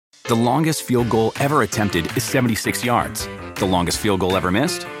The longest field goal ever attempted is 76 yards. The longest field goal ever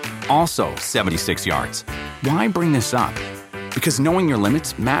missed? Also 76 yards. Why bring this up? Because knowing your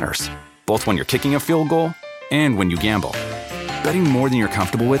limits matters, both when you're kicking a field goal and when you gamble. Betting more than you're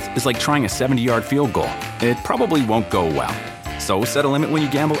comfortable with is like trying a 70-yard field goal. It probably won't go well. So set a limit when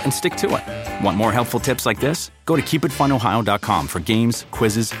you gamble and stick to it. Want more helpful tips like this? Go to keepitfunohio.com for games,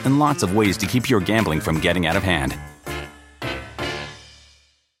 quizzes, and lots of ways to keep your gambling from getting out of hand.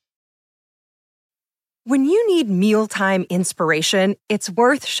 When you need mealtime inspiration, it's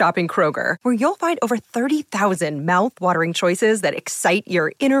worth shopping Kroger, where you'll find over 30,000 mouth-watering choices that excite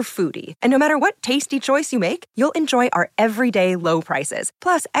your inner foodie. And no matter what tasty choice you make, you'll enjoy our everyday low prices,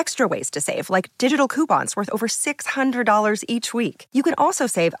 plus extra ways to save, like digital coupons worth over $600 each week. You can also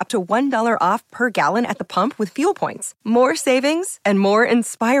save up to $1 off per gallon at the pump with fuel points. More savings and more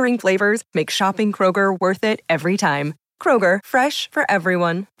inspiring flavors make shopping Kroger worth it every time. Kroger, fresh for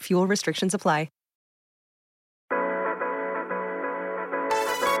everyone. Fuel restrictions apply.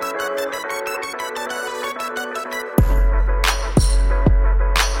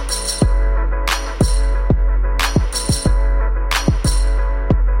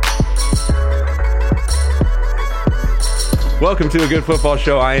 Welcome to A Good Football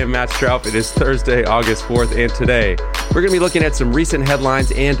Show. I am Matt Stroup. It is Thursday, August 4th, and today we're going to be looking at some recent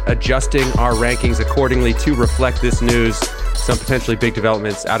headlines and adjusting our rankings accordingly to reflect this news, some potentially big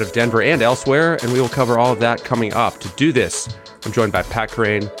developments out of Denver and elsewhere, and we will cover all of that coming up. To do this, I'm joined by Pat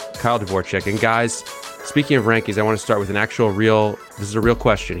Kerrane, Kyle Dvorchak, and guys, speaking of rankings, I want to start with this is a real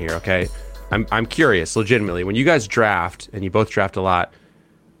question here, okay? I'm curious, legitimately, when you guys draft, and you both draft a lot,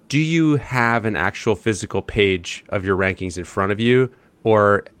 do you have an actual physical page of your rankings in front of you,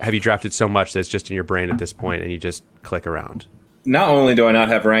 or have you drafted so much that it's just in your brain at this point and you just click around? Not only do I not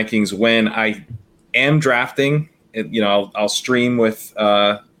have rankings when I am drafting, I'll stream with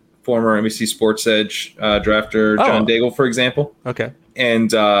former NBC Sports Edge drafter John Daigle, for example. Okay.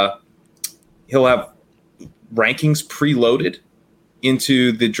 And he'll have rankings preloaded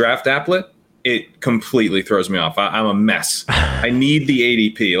into the draft applet. It completely throws me off. I'm a mess. I need the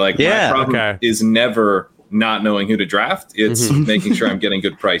ADP. My problem is never not knowing who to draft. It's making sure I'm getting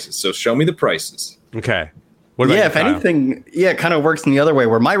good prices. So show me the prices. Okay. What about if anything, it kind of works in the other way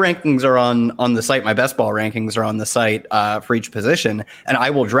where my rankings are on the site. My best ball rankings are on the site for each position. And I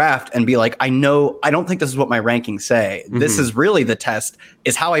will draft and be like, I don't think this is what my rankings say. This is really the test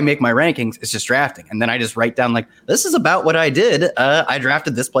is how I make my rankings. It's just drafting. And then I just write down this is about what I did. I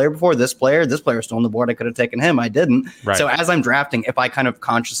drafted this player before this player. This player still on the board. I could have taken him. I didn't. Right. So as I'm drafting, if I kind of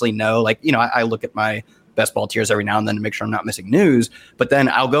consciously know, I look at my best ball tiers every now and then to make sure I'm not missing news, but then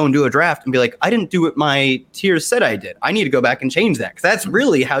I'll go and do a draft and be like, I didn't do what my tiers said I did. I need to go back and change that. Because that's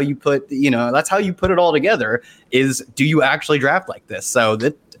really how you put, that's how you put it all together is, do you actually draft like this? So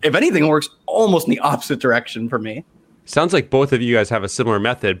that, if anything, works almost in the opposite direction for me. Sounds like both of you guys have a similar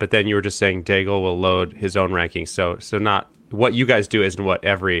method, but then you were just saying Daigle will load his own rankings. So not what you guys do isn't what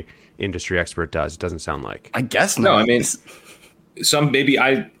every industry expert does. It doesn't sound like. I guess not. No, I mean,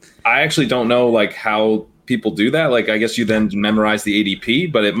 I actually don't know how people do that. I guess you then memorize the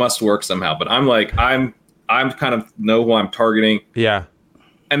ADP, but it must work somehow. But I'm kind of know who I'm targeting. Yeah.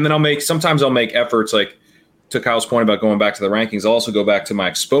 And then sometimes I'll make efforts to Kyle's point about going back to the rankings. I'll also go back to my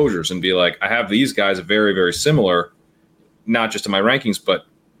exposures and be like, I have these guys very, very similar, not just to my rankings, but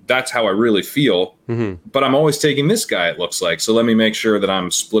that's how I really feel. But I'm always taking this guy, it looks like. So let me make sure that I'm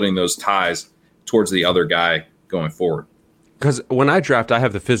splitting those ties towards the other guy going forward. Because when I draft, I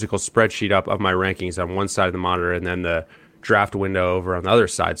have the physical spreadsheet up of my rankings on one side of the monitor and then the draft window over on the other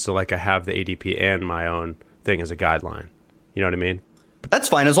side. So I have the ADP and my own thing as a guideline. You know what I mean? That's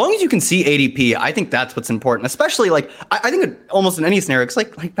fine. As long as you can see ADP, I think that's what's important, especially I think almost in any scenario,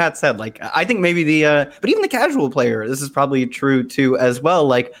 because like Pat said, I think maybe but even the casual player, this is probably true too as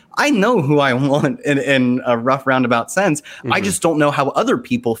well. I know who I want in a rough roundabout sense. I just don't know how other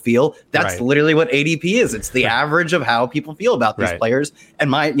people feel. That's literally what ADP is. It's the average of how people feel about these players.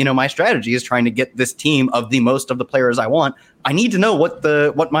 And my strategy is trying to get this team of the most of the players I want. I need to know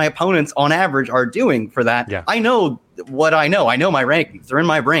what my opponents on average are doing for that. Yeah. I know what I know. I know my rankings. They're in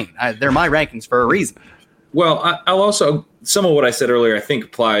my brain. They're my rankings for a reason. Well, I'll also, some of what I said earlier, I think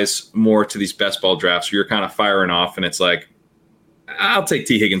applies more to these best ball drafts where you're kind of firing off and it's like, I'll take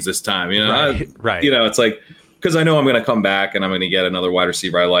T. Higgins this time. Right. It's because I know I'm going to come back and I'm going to get another wide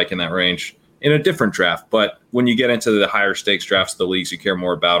receiver I like in that range in a different draft. But when you get into the higher stakes drafts, the leagues you care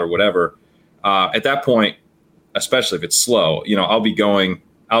more about or whatever, at that point, especially if it's slow, I'll be going,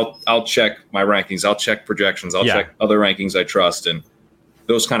 I'll check my rankings. I'll check projections. I'll check other rankings I trust. And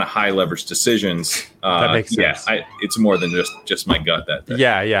those kind of high leverage decisions. That makes sense. Yeah, it's more than just my gut that day.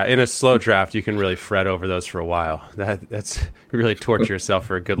 Yeah. In a slow draft, you can really fret over those for a while. That's really torture yourself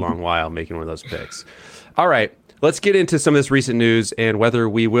for a good long while making one of those picks. All right, let's get into some of this recent news and whether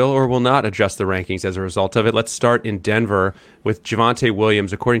we will or will not adjust the rankings as a result of it. Let's start in Denver with Javonte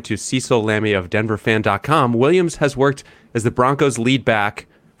Williams. According to Cecil Lammey of DenverFan.com, Williams has worked as the Broncos' lead back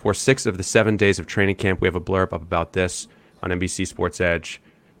for 6 of the 7 days of training camp. We have a blurb up about this on NBC Sports Edge,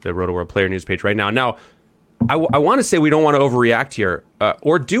 the Roto-World Player News page right now. Now, I want to say we don't want to overreact here,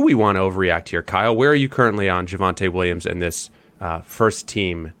 or do we want to overreact here? Kyle, where are you currently on Javonte Williams and this first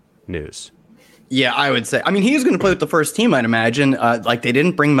team news? Yeah, I would say. I mean, he's going to play with the first team, I'd imagine. Like, they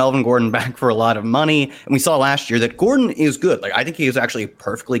didn't bring Melvin Gordon back for a lot of money. And we saw last year that Gordon is good. Like, I think he is actually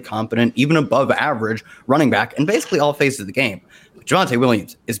perfectly competent, even above average running back in basically all phases of the game. But Javonte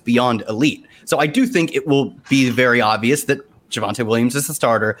Williams is beyond elite. So I do think it will be very obvious that Javonte Williams is the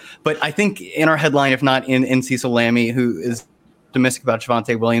starter. But I think in our headline, if not in Cecil Lammey, who is optimistic about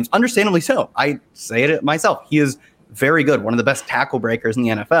Javonte Williams, understandably so. I say it myself. He is very good, one of the best tackle breakers in the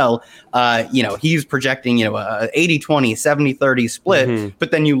NFL. He's projecting, a 80-20, 70-30 split.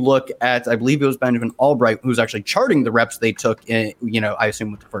 But then you look at, I believe it was Benjamin Albright, who's actually charting the reps they took, I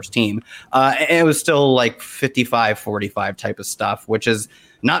assume with the first team. And it was still like 55-45 type of stuff, which is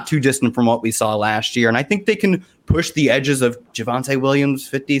not too distant from what we saw last year. And I think they can push the edges of Javonte Williams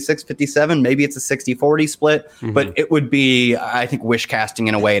 56-57. Maybe it's a 60-40 split, but it would be, I think, wish casting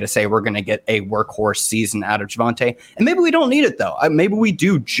in a way to say we're going to get a workhorse season out of Javonte. And maybe we don't need it, though. Maybe we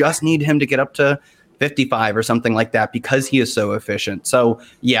do just need him to get up to 55 or something like that because he is so efficient. So,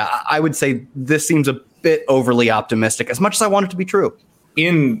 yeah, I would say this seems a bit overly optimistic, as much as I want it to be true.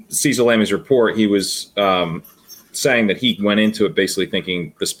 In Cecil Lammey's report, he was saying that he went into it basically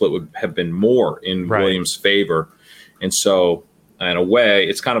thinking the split would have been more in Williams' favor. And so, in a way,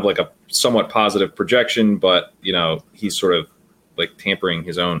 it's kind of like a somewhat positive projection, but, he's sort of like tempering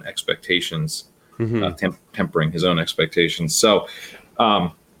his own expectations. Tempering his own expectations. So,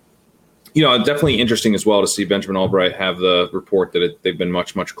 definitely interesting as well to see Benjamin Albright have the report that they've been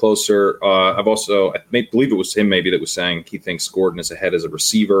much, much closer. I believe it was him maybe that was saying he thinks Gordon is ahead as a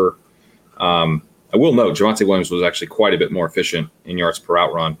receiver. I will note Javonte Williams was actually quite a bit more efficient in yards per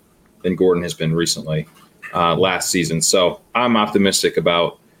out run than Gordon has been recently last season. So I'm optimistic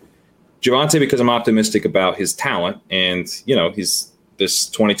about Javonte because I'm optimistic about his talent. And, he's this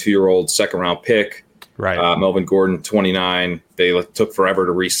 22-year-old second-round pick. Right. Melvin Gordon, 29. They took forever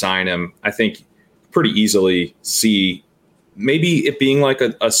to re-sign him. I think pretty easily see maybe it being like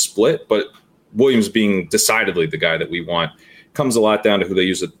a split, but Williams being decidedly the guy that we want. Comes a lot down to who they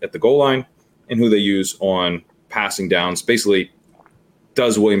use at the goal line and who they use on passing downs. Basically,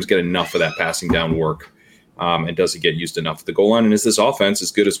 does Williams get enough of that passing down work? And does he get used enough at the goal line? And is this offense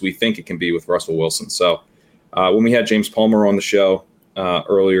as good as we think it can be with Russell Wilson? So when we had James Palmer on the show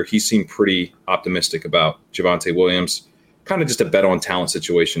earlier, he seemed pretty optimistic about Javonte Williams. Kind of just a bet on talent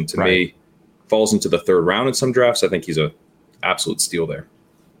situation to me. Falls into the third round in some drafts. I think he's a absolute steal there.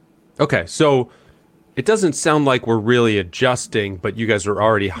 Okay, so it doesn't sound like we're really adjusting, but you guys are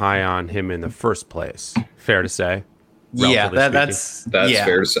already high on him in the first place. Fair to say? Yeah, that's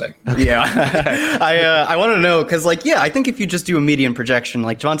fair to say. Yeah. I want to know because, I think if you just do a median projection,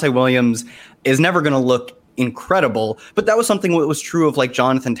 Javonte Williams is never going to look incredible, but that was something that was true of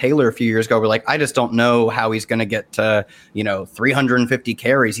Jonathan Taylor a few years ago. We're I just don't know how he's going to get to 350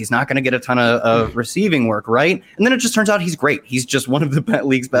 carries. He's not going to get a ton of receiving work, right? And then it just turns out he's great. He's just one of the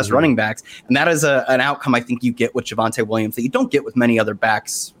league's best running backs, and that is an outcome I think you get with Javonte Williams that you don't get with many other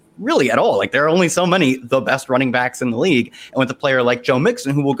backs really at all. There are only so many the best running backs in the league, and with a player like Joe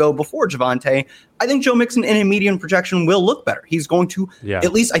Mixon who will go before Javonte, I think Joe Mixon in a median projection will look better. He's going to,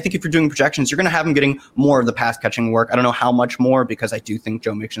 at least I think if you're doing projections, you're going to have him getting more of the pass catching work. I don't know how much more because I do think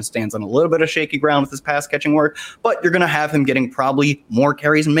Joe Mixon stands on a little bit of shaky ground with his pass catching work, but you're going to have him getting probably more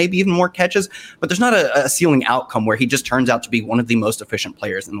carries and maybe even more catches, but there's not a ceiling outcome where he just turns out to be one of the most efficient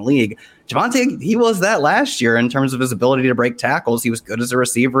players in the league. Javonte, he was that last year in terms of his ability to break tackles. He was good as a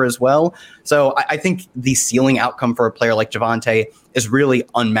receiver as well. So I think the ceiling outcome for a player like Javonte is really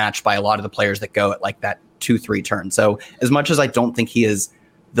unmatched by a lot of the players that go at that 2-3 turn. So as much as I don't think he is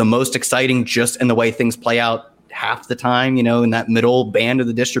the most exciting just in the way things play out half the time, in that middle band of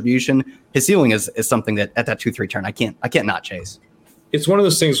the distribution, his ceiling is something that at that 2-3 turn, I can't not chase. It's one of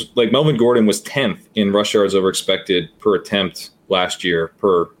those things Melvin Gordon was 10th in rush yards over expected per attempt last year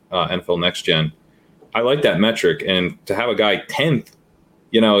per NFL Next Gen. I like that metric. And to have a guy 10th,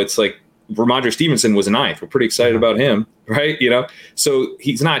 it's like Ramondre Stevenson was 9th. We're pretty excited about him, right? So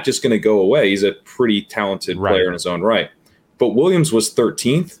he's not just going to go away. He's a pretty talented player in his own right. but Williams was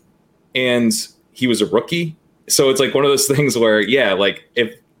 13th and he was a rookie. So it's like one of those things where, yeah, like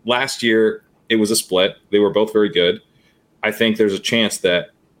if last year it was a split, they were both very good. I think there's a chance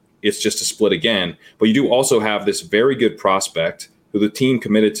that it's just a split again. But you do also have this very good prospect who the team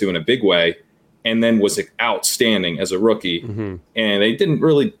committed to in a big way and then was outstanding as a rookie. And they didn't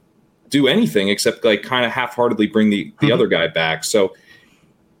really do anything except like kind of half-heartedly bring the other guy back. So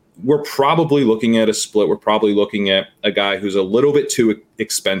we're probably looking at a split. We're probably looking at a guy who's a little bit too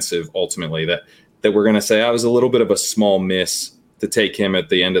expensive ultimately, that we're going to say, I was a little bit of a small miss to take him at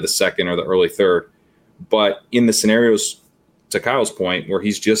the end of the second or the early third. But in the scenarios, to Kyle's point, where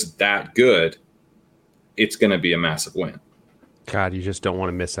he's just that good, it's going to be a massive win. God, you just don't want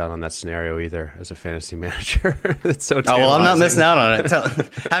to miss out on that scenario either as a fantasy manager. It's so terrible. Oh, well, I'm not missing out on it.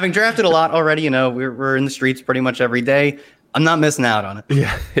 Having drafted a lot already, we're in the streets pretty much every day. I'm not missing out on it.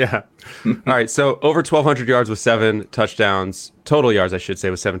 Yeah. All right, so over 1,200 yards with 7 touchdowns, total yards, I should say,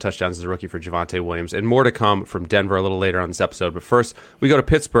 with 7 touchdowns as a rookie for Javonte Williams, and more to come from Denver a little later on this episode. But first, we go to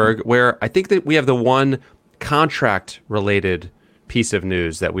Pittsburgh, where I think that we have the one contract-related piece of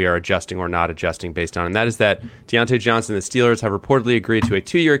news that we are adjusting or not adjusting based on, and that is that Diontae Johnson and the Steelers have reportedly agreed to a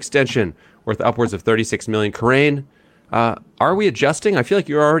 2-year extension worth upwards of $36 million. Kerrane, are we adjusting? I feel like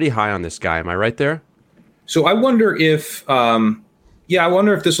you're already high on this guy. Am I right there? So I wonder if,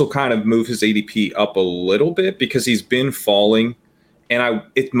 this will kind of move his ADP up a little bit because he's been falling, and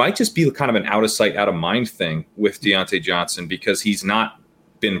it might just be kind of an out of sight, out of mind thing with Diontae Johnson because he's not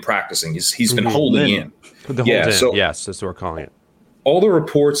been practicing. He's been holding in. So yes, that's what we're calling it. All the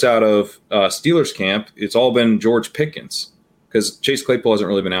reports out of Steelers camp, it's all been George Pickens because Chase Claypool hasn't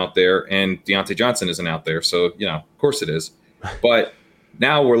really been out there and Diontae Johnson isn't out there. So, of course it is. But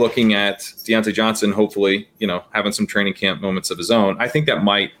now we're looking at Diontae Johnson, hopefully, having some training camp moments of his own. I think that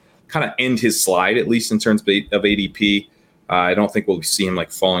might kind of end his slide, at least in terms of ADP. I don't think we'll see him like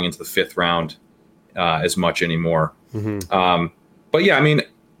falling into the 5th round as much anymore. But yeah, I mean,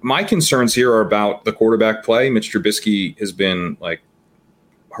 my concerns here are about the quarterback play. Mitch Trubisky has been like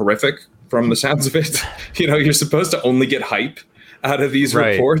horrific from the sounds of it. You're supposed to only get hype out of these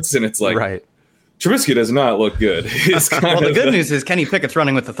reports, and it's like, Trubisky does not look good. Well, the good news is Kenny Pickett's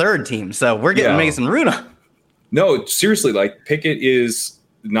running with the 3rd team, so we're getting Mason Rudolph. No, seriously, like Pickett is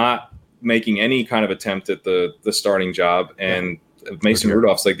not making any kind of attempt at the starting job, and Mason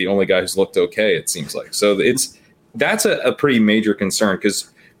Rudolph's like the only guy who's looked okay, it seems like. So that's a pretty major concern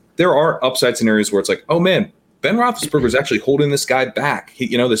because there are upside scenarios where it's like, oh man, Ben Roethlisberger is actually holding this guy back.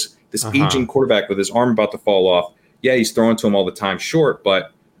 He, this aging quarterback with his arm about to fall off. Yeah, he's throwing to him all the time short,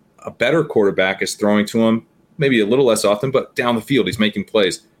 but a better quarterback is throwing to him maybe a little less often, but down the field, he's making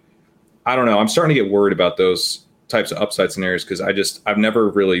plays. I don't know. I'm starting to get worried about those types of upside scenarios because I've never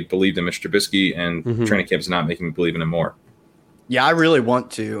really believed in Mr. Trubisky, and training camp is not making me believe in him more. Yeah, I really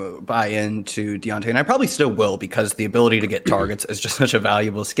want to buy into Diontae, and I probably still will because the ability to get targets is just such a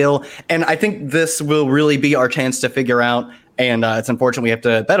valuable skill. And I think this will really be our chance to figure out, and it's unfortunate we have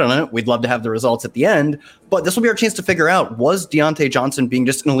to bet on it. We'd love to have the results at the end, but this will be our chance to figure out, was Diontae Johnson being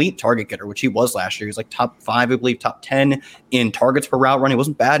just an elite target getter, which he was last year. He was like top 5, I believe, top 10 in targets per route run. He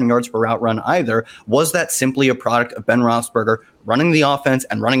wasn't bad in yards per route run either. Was that simply a product of Ben Roethlisberger running the offense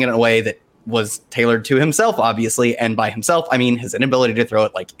and running it in a way that was tailored to himself, obviously, and by himself, I mean his inability to throw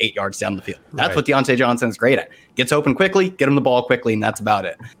it like 8 yards down the field. That's what Diontae Johnson is great at. Gets open quickly, get him the ball quickly, and that's about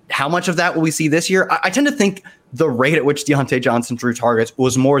it. How much of that will we see this year? I tend to think the rate at which Diontae Johnson drew targets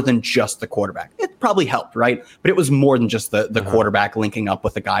was more than just the quarterback. It probably helped, right? But it was more than just the quarterback linking up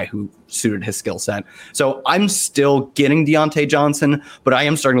with a guy who suited his skill set. So I'm still getting Diontae Johnson, but I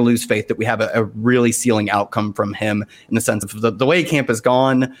am starting to lose faith that we have a really ceiling outcome from him in the sense of the way camp has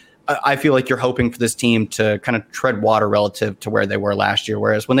gone. I feel like you're hoping for this team to kind of tread water relative to where they were last year.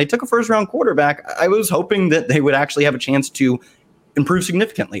 Whereas when they took a 1st-round quarterback, I was hoping that they would actually have a chance to improve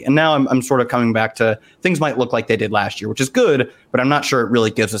significantly. And now I'm sort of coming back to things might look like they did last year, which is good, but I'm not sure it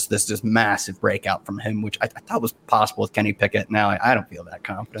really gives us this massive breakout from him, which I thought was possible with Kenny Pickett. Now I don't feel that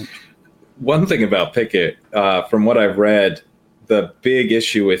confident. One thing about Pickett, from what I've read, the big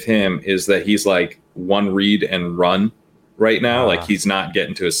issue with him is that he's like one read and run right now. Like he's not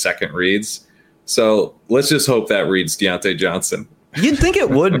getting to his second reads. So let's just hope that reads Diontae Johnson. You'd think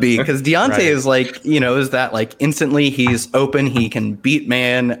it would be because Diontae is like, is that like instantly he's open. He can beat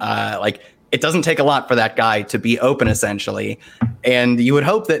man. Like it doesn't take a lot for that guy to be open essentially. And you would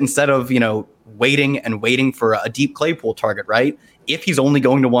hope that instead of, waiting for a deep Claypool target, right? If he's only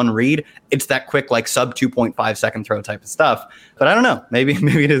going to one read, it's that quick, like sub 2.5 second throw type of stuff. But I don't know. Maybe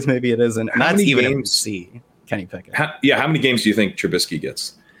it is, maybe it isn't. And that's even if we see Kenny Pickett. How many games do you think Trubisky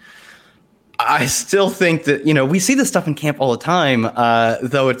gets? I still think that, we see this stuff in camp all the time,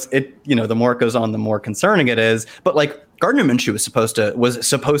 though the more it goes on, the more concerning it is. But like Gardner Minshew was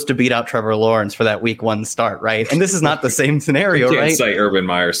supposed to beat out Trevor Lawrence for that week 1 start, right? And this is not the same scenario, you can't right? cite Urban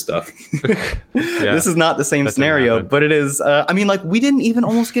Meyer stuff. This is not the same scenario, but it is. We didn't even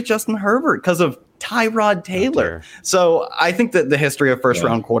almost get Justin Herbert because of Tyrod Taylor. So I think that the history of first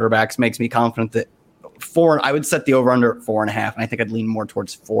round quarterbacks makes me confident that I would set the over under at 4.5, and I think I'd lean more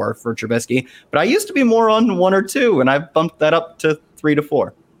towards 4 for Trubisky. But I used to be more on 1 or 2, and I've bumped that up to 3 to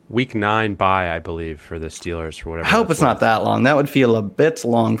 4. Week 9 bye, I believe, for the Steelers for whatever. I hope it's not that long. That would feel a bit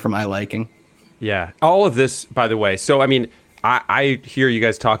long for my liking. Yeah. All of this, by the way. So, I hear you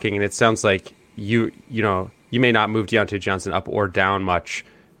guys talking, and it sounds like you may not move Diontae Johnson up or down much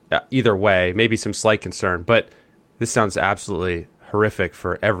either way. Maybe some slight concern, but this sounds absolutely horrific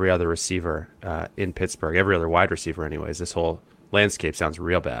for every other receiver in Pittsburgh, every other wide receiver anyways. This whole landscape sounds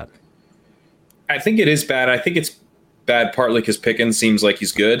real bad. I think it is bad. I think it's bad partly because Pickens seems like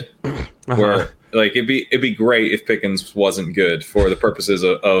he's good. Where like it'd be great if Pickens wasn't good for the purposes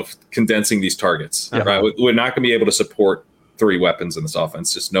of condensing these targets. Right? We're not going to be able to support 3 weapons in this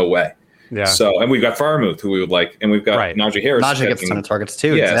offense. Just no way. Yeah. So, and we've got Freiermuth, who we would like, and we've got Najee Harris. Najee gets a ton of targets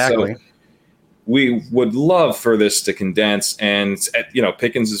too. Yeah, exactly. So we would love for this to condense, and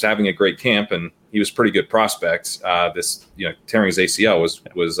Pickens is having a great camp, and he was a pretty good prospect. Tearing his ACL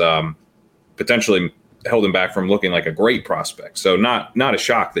was potentially held him back from looking like a great prospect. So not a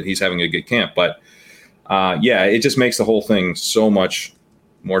shock that he's having a good camp, but it just makes the whole thing so much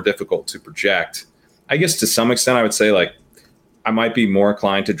more difficult to project. I guess to some extent, I would say like I might be more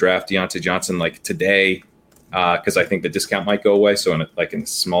inclined to draft Diontae Johnson like today because I think the discount might go away. So in a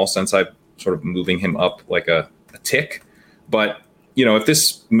small sense, I'm sort of moving him up like a tick. But if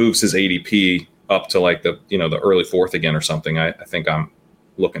this moves his ADP up to like the early 4th again or something, I think I'm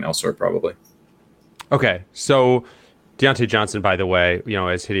looking elsewhere probably. Okay, so Diontae Johnson, by the way,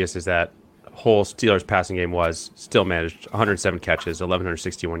 as hideous as that whole Steelers passing game was, still managed 107 catches,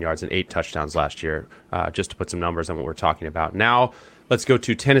 1,161 yards, and 8 touchdowns last year, just to put some numbers on what we're talking about. Now, let's go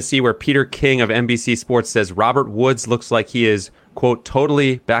to Tennessee, where Peter King of NBC Sports says Robert Woods looks like he is, quote,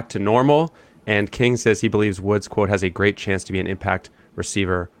 totally back to normal, and King says he believes Woods, quote, has a great chance to be an impact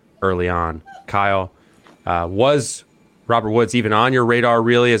receiver early on. Kyle, was Robert Woods even on your radar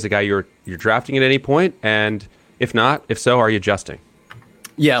really as a guy you're drafting at any point? And if not, if so, are you adjusting?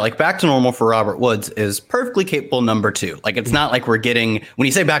 Yeah, like back to normal for Robert Woods is perfectly capable number 2. Like it's not like we're getting, when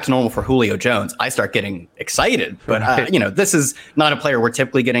you say back to normal for Julio Jones, I start getting excited. But, this is not a player we're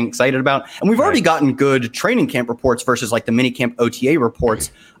typically getting excited about. And we've already gotten good training camp reports versus like the minicamp OTA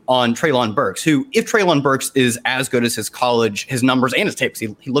reports on Treylon Burks, who, if Treylon Burks is as good as his numbers and his tapes,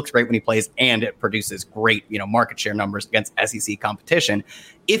 he looks great when he plays and it produces great, market share numbers against SEC competition.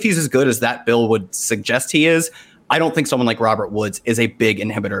 If he's as good as that bill would suggest he is, I don't think someone like Robert Woods is a big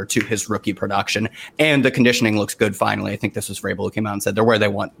inhibitor to his rookie production. And the conditioning looks good finally. I think this was Vrabel who came out and said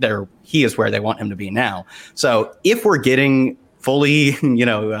he is where they want him to be now. So if we're getting fully,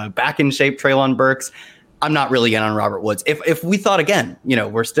 back in shape Treylon Burks, I'm not really in on Robert Woods. If we thought again,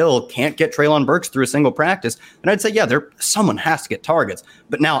 we're still can't get Treylon Burks through a single practice, then I'd say, someone has to get targets.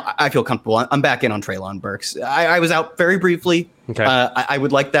 But now I feel comfortable. I'm back in on Treylon Burks. I was out very briefly. Okay. I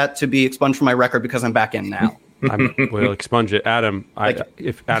would like that to be expunged from my record because I'm back in now. We'll expunge it. Adam,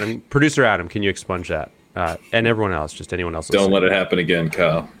 producer Adam, can you expunge that? And everyone else, just anyone else. Don't let it happen again,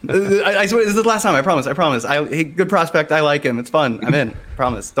 Kyle. I swear, this is the last time. I promise. Good prospect. I like him. It's fun. I'm in.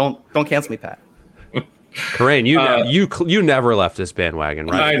 Promise. Don't cancel me, Pat. Kerrane, you never left this bandwagon,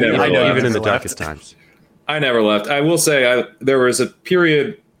 right? I never left. Even in the darkest times. I never left. I will say there was a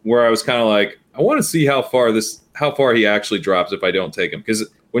period where I was kind of like, I want to see how far he actually drops if I don't take him. Because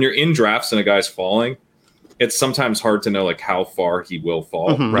when you're in drafts and a guy's falling, it's sometimes hard to know like how far he will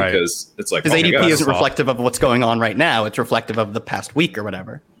fall because it's like his ADP isn't reflective of what's going on right now. It's reflective of the past week or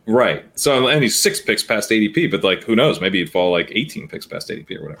whatever. Right. So, and he's 6 picks past ADP, but like, who knows? Maybe he'd fall like 18 picks past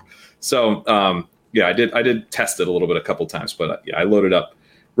ADP or whatever. So, I did test it a little bit a couple times, but I loaded up.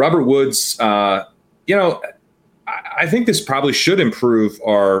 Robert Woods, I think this probably should improve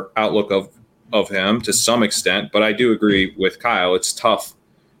our outlook of him to some extent, but I do agree with Kyle. It's tough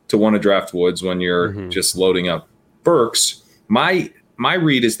to want to draft Woods when you're just loading up Burks. My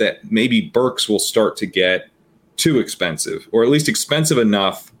read is that maybe Burks will start to get too expensive, or at least expensive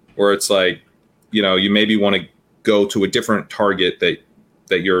enough where it's like, you maybe want to go to a different target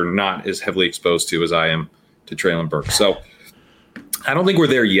that you're not as heavily exposed to as I am to Treylon Burks. So I don't think we're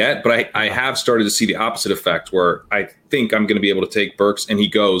there yet, but I have started to see the opposite effect where I think I'm going to be able to take Burks and he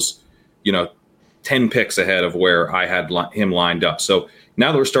goes, 10 picks ahead of where I had him lined up. So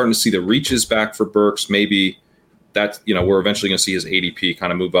now that we're starting to see the reaches back for Burks, maybe that's, we're eventually going to see his ADP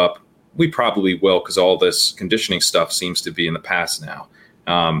kind of move up. We probably will, because all this conditioning stuff seems to be in the past now.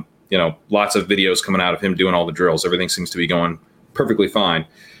 Lots of videos coming out of him doing all the drills. Everything seems to be going perfectly fine.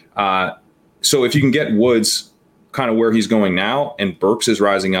 So if you can get Woods kind of where he's going now, and Burks is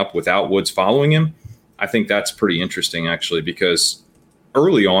rising up without Woods following him, I think that's pretty interesting, actually, because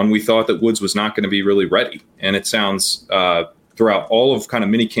early on we thought that Woods was not going to be really ready. And it sounds throughout all of kind of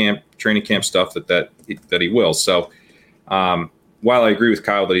mini camp, training camp stuff that he will. So while I agree with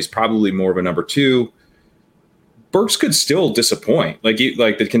Kyle that he's probably more of a number 2, Burks could still disappoint. Like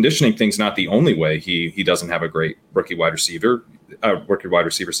the conditioning thing's not the only way he doesn't have a great rookie wide receiver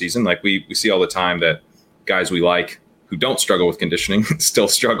season. Like we see all the time that guys we like who don't struggle with conditioning still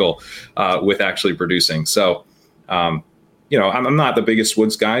struggle with actually producing. So, I'm not the biggest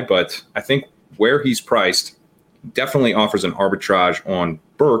Woods guy, but I think where he's priced definitely offers an arbitrage on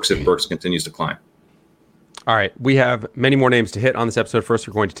Burks if Burks continues to climb. All right, we have many more names to hit on this episode. First,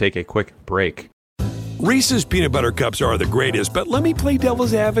 we're going to take a quick break. Reese's peanut butter cups are the greatest, but let me play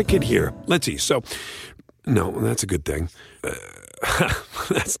devil's advocate here. Let's see. So, no, that's a good thing.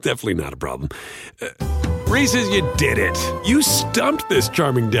 That's definitely not a problem. Reese's, you did it. You stumped this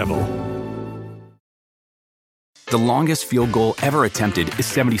charming devil. The longest field goal ever attempted is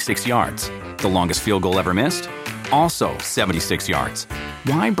 76 yards. The longest field goal ever missed? Also 76 yards.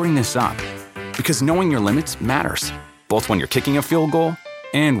 Why bring this up? Because knowing your limits matters, both when you're kicking a field goal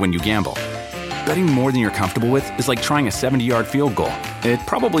and when you gamble. Betting more than you're comfortable with is like trying a 70-yard field goal. It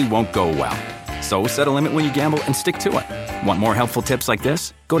probably won't go well. So set a limit when you gamble and stick to it. Want more helpful tips like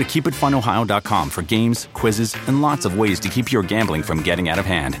this? Go to keepitfunohio.com for games, quizzes, and lots of ways to keep your gambling from getting out of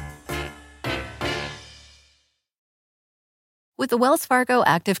hand. With the Wells Fargo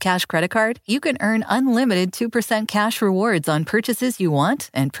Active Cash Credit Card, you can earn unlimited 2% cash rewards on purchases you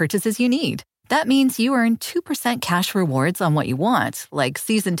want and purchases you need. That means you earn 2% cash rewards on what you want, like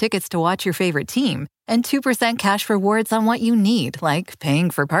season tickets to watch your favorite team, and 2% cash rewards on what you need, like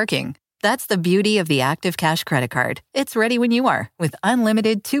paying for parking. That's the beauty of the Active Cash Credit Card. It's ready when you are, with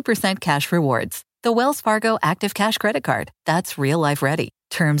unlimited 2% cash rewards. The Wells Fargo Active Cash Credit Card. That's real life ready.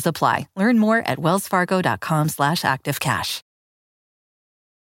 Terms apply. Learn more at wellsfargo.com/activecash.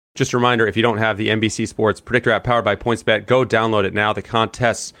 Just a reminder, if you don't have the NBC Sports Predictor app powered by PointsBet, go download it now. The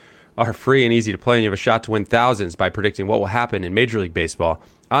contests are free and easy to play, and you have a shot to win thousands by predicting what will happen in Major League Baseball,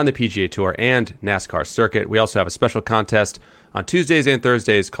 on the PGA Tour, and NASCAR circuit. We also have a special contest on Tuesdays and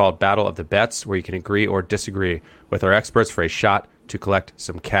Thursdays called Battle of the Bets, where you can agree or disagree with our experts for a shot to collect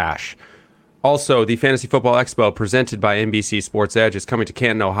some cash. Also, the Fantasy Football Expo presented by NBC Sports Edge is coming to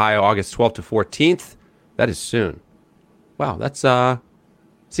Canton, Ohio, August 12th to 14th. That is soon. Wow, that's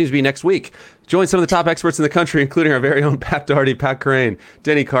seems to be next week. Join some of the top experts in the country, including our very own Pat Doherty, Pat Kerrane,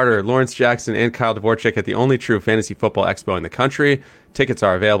 Denny Carter, Lawrence Jackson, and Kyle Dvorchak at the only true Fantasy Football Expo in the country. Tickets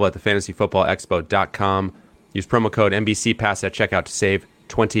are available at thefantasyfootballexpo.com. Use promo code NBCPass at checkout to save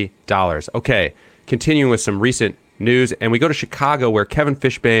 $20. Okay, continuing with some recent news, and we go to Chicago, where Kevin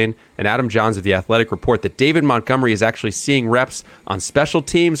Fishbane and Adam Johns of The Athletic report that David Montgomery is actually seeing reps on special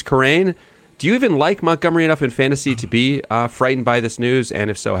teams. Kerrane, do you even like Montgomery enough in fantasy to be frightened by this news? And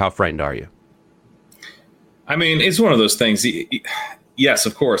if so, how frightened are you? I mean, it's one of those things. Yes,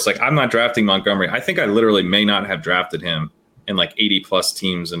 of course. Like, I'm not drafting Montgomery. I think I literally may not have drafted him in like 80 plus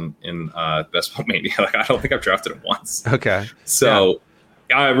teams in Best Ball Mania. Like, I don't think I've drafted him once. Okay. So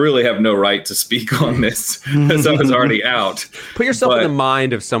yeah. I really have no right to speak on this because I was already out. Put yourself in the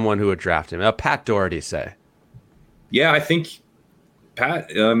mind of someone who would draft him. Pat Doherty, say. Yeah, I think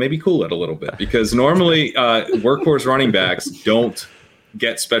Pat maybe cool it a little bit, because normally workhorse running backs don't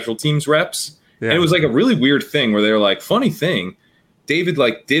get special teams reps. Yeah. And it was like a really weird thing where they were like, funny thing, David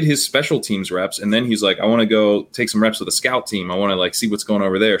like did his special teams reps, and then he's like, I want to go take some reps with the scout team. I want to like see what's going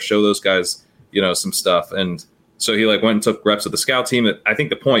over there, show those guys, some stuff. And so he like went and took reps with the scout team. I think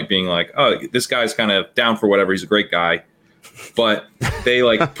the point being like, oh, this guy's kind of down for whatever. He's a great guy. But they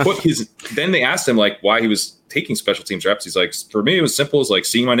like then they asked him like why he was taking special teams reps. He's like, for me, it was simple as like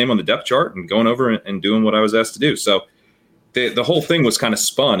seeing my name on the depth chart and going over and doing what I was asked to do. So the whole thing was kind of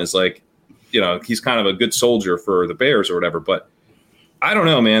spun as like, he's kind of a good soldier for the Bears or whatever. But I don't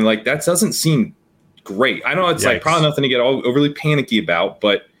know, man, like that doesn't seem great. I know it's like probably nothing to get all overly panicky about,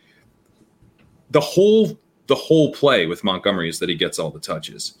 but the whole play with Montgomery is that he gets all the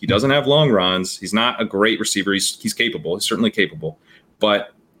touches. He doesn't have long runs. He's not a great receiver. He's capable. He's certainly capable.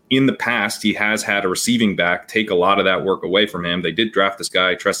 But in the past, he has had a receiving back take a lot of that work away from him. They did draft this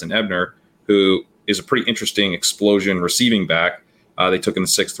guy, Treston Ebner, who is a pretty interesting explosion receiving back. They took in the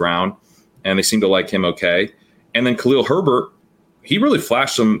 6th round, and they seem to like him okay. And then Khalil Herbert, he really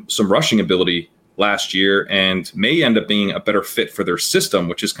flashed some rushing ability last year and may end up being a better fit for their system,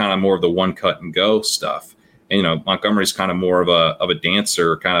 which is kind of more of the one cut and go stuff. And, Montgomery's kind of more of a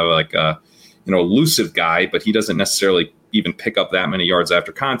dancer, kind of like a, elusive guy, but he doesn't necessarily even pick up that many yards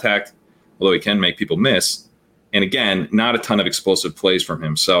after contact, although he can make people miss. And again, not a ton of explosive plays from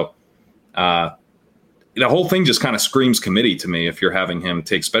him. So, the whole thing just kind of screams committee to me if you're having him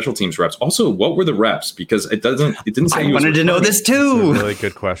take special teams reps. Also, what were the reps? Because it didn't say. I wanted to know this too. That's a really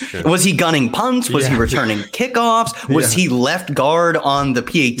good question. Was he gunning punts? Was he returning kickoffs? Was he left guard on the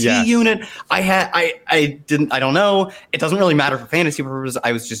PAT unit? I don't know. It doesn't really matter for fantasy purposes.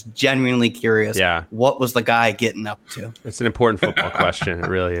 I was just genuinely curious. Yeah. What was the guy getting up to? It's an important football question. It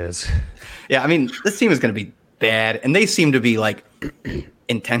really is. Yeah. I mean, this team is going to be bad, and they seem to be like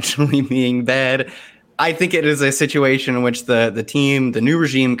intentionally being bad. I think it is a situation in which the team, the new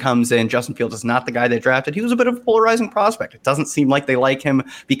regime comes in. Justin Fields is not the guy they drafted. He was a bit of a polarizing prospect. It doesn't seem like they like him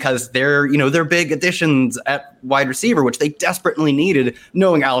because they're big additions at wide receiver, which they desperately needed,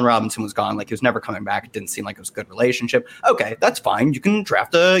 knowing Allen Robinson was gone. Like, he was never coming back. It didn't seem like it was a good relationship. Okay, that's fine. You can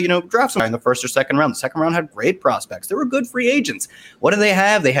draft somebody in the first or second round. The second round had great prospects. They were good free agents. What do they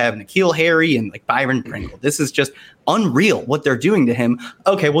have? They have N'Keal Harry and like Byron Pringle. This is just unreal what they're doing to him.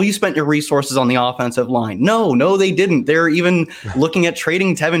 Okay, well, you spent your resources on the offensive line. No, they didn't. They're even looking at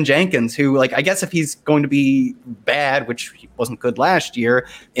trading Tevin Jenkins, who, like, I guess if he's going to be bad, which he wasn't good last year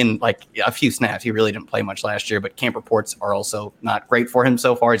in like a few snaps, he really didn't play much last year, but camp reports are also not great for him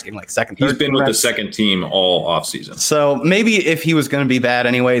so far. He's getting like second, He's third been with reps. the second team all offseason. So maybe if he was going to be bad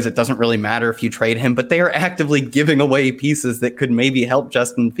anyways, it doesn't really matter if you trade him, but they are actively giving away pieces that could maybe help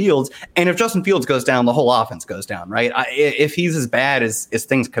Justin Fields. And if Justin Fields goes down, the whole offense goes down, right? If he's as bad as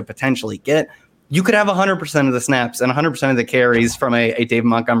things could potentially get, you could have 100% of the snaps and 100% of the carries from a David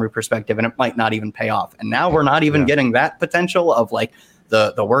Montgomery perspective, and it might not even pay off. And now we're not even getting that potential of like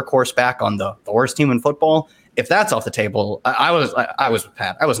the workhorse back on the worst team in football. If that's off the table, I was with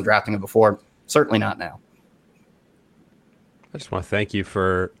Pat. I wasn't drafting him before. Certainly not now. I just want to thank you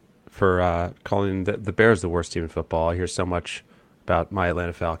for calling the Bears the worst team in football. I hear so much about my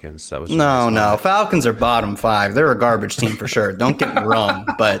Atlanta Falcons. That was no. Falcons are bottom 5. They're a garbage team for sure. Don't get me wrong,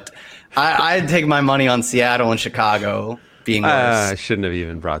 but I'd take my money on Seattle and Chicago being worse. I shouldn't have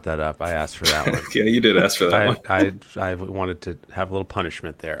even brought that up. I asked for that one. Yeah, you did ask for that one. I wanted to have a little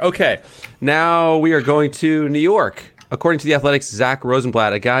punishment there. Okay, now we are going to New York. According to The Athletic's Zach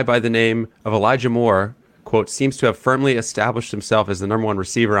Rosenblatt, a guy by the name of Elijah Moore, quote, seems to have firmly established himself as the number one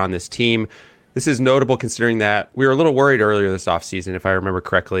receiver on this team. This is notable considering that we were a little worried earlier this offseason, if I remember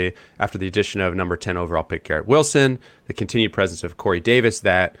correctly, after the addition of number 10 overall pick Garrett Wilson, the continued presence of Corey Davis,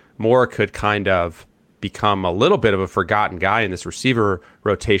 that Moore could kind of become a little bit of a forgotten guy in this receiver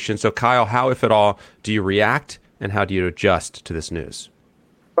rotation. So, Kyle, how, if at all, do you react and how do you adjust to this news?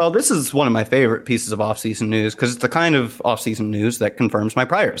 Well, this is one of my favorite pieces of offseason news because it's the kind of offseason news that confirms my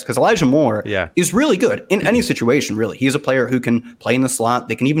priors. Because Elijah Moore is really good in any situation, really. He's a player who can play in the slot.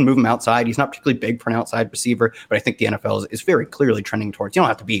 They can even move him outside. He's not particularly big for an outside receiver, but I think the NFL is very clearly trending towards, you don't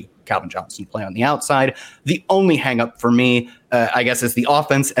have to be Calvin Johnson to play on the outside. The only hang-up for me, I guess, is the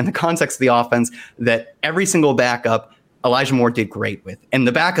offense and the context of the offense that every single backup Elijah Moore did great with. And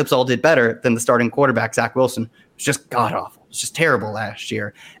the backups all did better than the starting quarterback, Zach Wilson, was just god-awful. It's just terrible last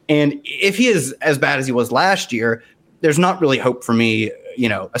year. And if he is as bad as he was last year, there's not really hope for me,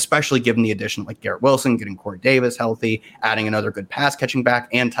 especially given the addition of like Garrett Wilson, getting Corey Davis healthy, adding another good pass catching back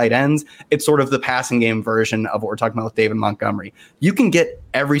and tight ends. It's sort of the passing game version of what we're talking about with David Montgomery. You can get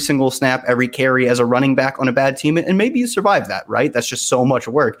every single snap, every carry as a running back on a bad team, and maybe you survive that, right? That's just so much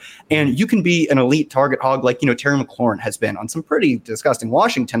work. And you can be an elite target hog like, Terry McLaurin has been on some pretty disgusting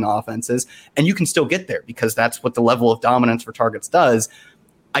Washington offenses, and you can still get there because that's what the level of dominance for targets does.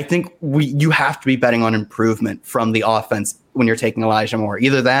 I think you have to be betting on improvement from the offense when you're taking Elijah Moore.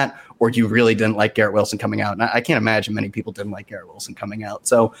 Either that or you really didn't like Garrett Wilson coming out. And I can't imagine many people didn't like Garrett Wilson coming out.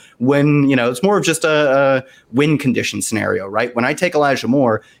 So when, it's more of just a win condition scenario, right? When I take Elijah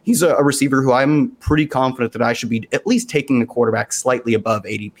Moore, he's a receiver who I'm pretty confident that I should be at least taking the quarterback slightly above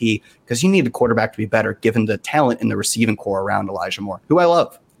ADP because you need the quarterback to be better given the talent in the receiving core around Elijah Moore, who I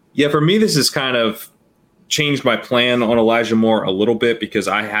love. Yeah, for me, this is kind of changed my plan on Elijah Moore a little bit because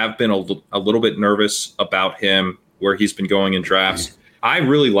I have been a little bit nervous about him, where he's been going in drafts. I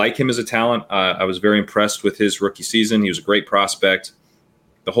really like him as a talent. I was very impressed with his rookie season. He was a great prospect.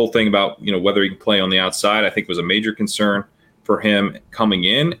 The whole thing about, whether he can play on the outside, I think was a major concern for him coming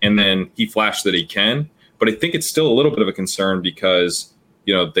in. And then he flashed that he can. But I think it's still a little bit of a concern because,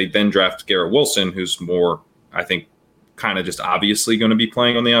 they then draft Garrett Wilson, who's more, I think, kind of just obviously going to be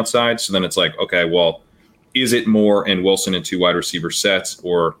playing on the outside. So then it's like, okay, well, is it Moore and Wilson in 2 wide receiver sets,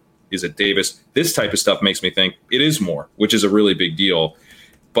 or is it Davis? This type of stuff makes me think it is Moore, which is a really big deal.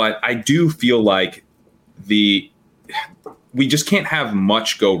 But I do feel like we just can't have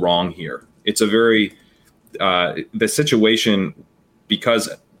much go wrong here. It's a very the situation, because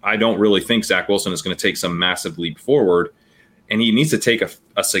I don't really think Zach Wilson is going to take some massive leap forward, and he needs to take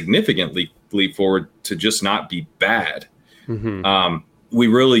a significant leap forward to just not be bad. Mm-hmm. We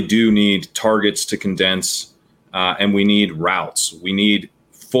really do need targets to condense, and we need routes. We need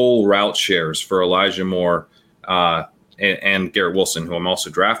full route shares for Elijah Moore and Garrett Wilson, who I'm also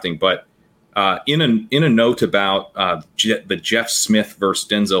drafting. But in a note about the Jeff Smith versus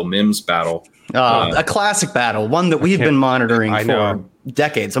Denzel Mims battle, a classic battle, one that we've been monitoring for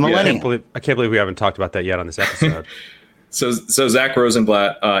decades, a millennium. I can't believe we haven't talked about that yet on this episode. So Zach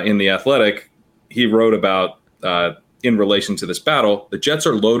Rosenblatt in The Athletic, he wrote about in relation to this battle, the Jets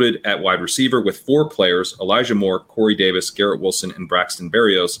are loaded at wide receiver with 4 players, Elijah Moore, Corey Davis, Garrett Wilson, and Braxton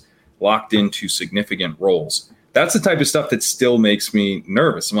Berrios, locked into significant roles. That's the type of stuff that still makes me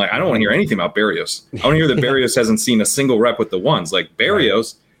nervous. I'm like, I don't want to hear anything about Berrios. I want to hear that Berrios hasn't seen a single rep with the ones. Like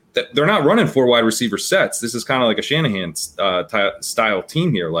Berrios, they're not running 4 wide receiver sets. This is kind of like a Shanahan style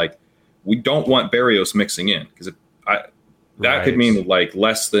team here. Like, we don't want Berrios mixing in, because that could mean like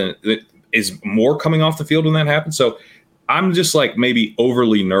less than is more coming off the field when that happens. So I'm just like maybe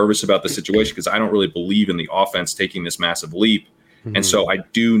overly nervous about the situation, because I don't really believe in the offense taking this massive leap. Mm-hmm. And so I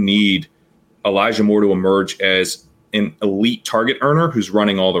do need Elijah Moore to emerge as an elite target earner who's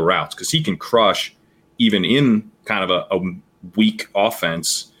running all the routes, because he can crush even in kind of a weak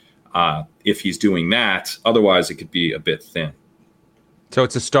offense if he's doing that. Otherwise, it could be a bit thin. So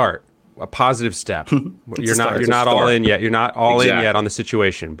it's a start, a positive step. You're not all in yet. You're not all in yet on the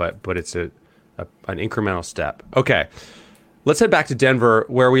situation, but it's an incremental step. Okay. Let's head back to Denver,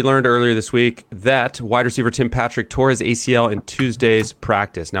 where we learned earlier this week that wide receiver Tim Patrick tore his ACL in Tuesday's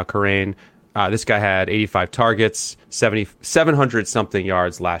practice. Now, Kerrane, this guy had 85 targets, 700-something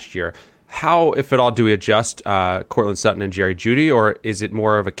yards last year. How, if at all, do we adjust Courtland Sutton and Jerry Jeudy, or is it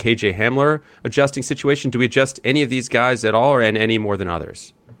more of a KJ Hamler adjusting situation? Do we adjust any of these guys at all, or any more than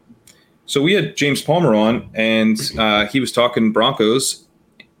others? So we had James Palmer on, and he was talking Broncos,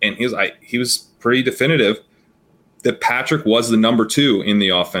 and he was pretty definitive that Patrick was the number 2 in the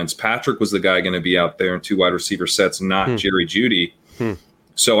offense. Patrick was the guy going to be out there in 2 wide receiver sets, not Jerry Jeudy.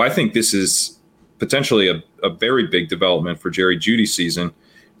 So I think this is potentially a very big development for Jerry Jeudy's season.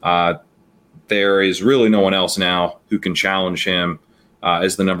 There is really no one else now who can challenge him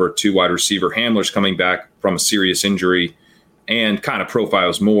as the number 2 wide receiver. Hamler's coming back from a serious injury and kind of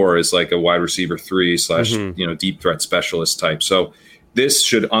profiles more as like a wide receiver 3 / deep threat specialist type. So this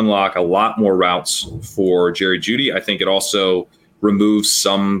should unlock a lot more routes for Jerry Jeudy. I think it also removes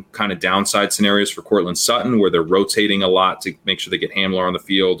some kind of downside scenarios for Courtland Sutton, where they're rotating a lot to make sure they get Hamler on the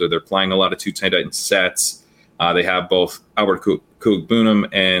field, or they're playing a lot of 2 tight end sets. They have both Albert Kugbunam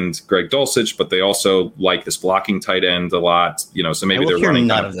and Greg Dulcich, but they also like this blocking tight end a lot. So maybe they're running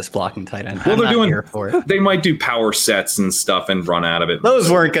none of this blocking tight end. Well, they're doing here for it. They might do power sets and stuff and run out of it.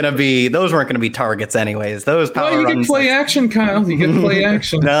 Those weren't going to be targets anyways. Those power you runs. Can play action, Kyle. You can play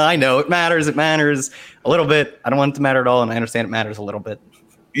action. No, I know it matters. It matters a little bit. I don't want it to matter at all, and I understand it matters a little bit.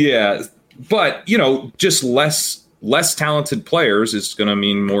 Yeah, but just less talented players is going to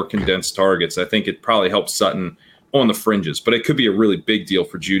mean more condensed targets. I think it probably helps Sutton on the fringes, but it could be a really big deal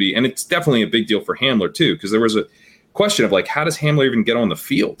for Jeudy, and it's definitely a big deal for Hamler too, because there was a question of like, how does Hamler even get on the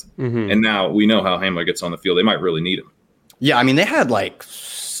field? Mm-hmm. And now we know how Hamler gets on the field. They might really need him. Yeah, I mean, they had like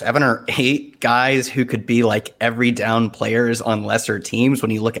 7 or 8 guys who could be like every down players on lesser teams.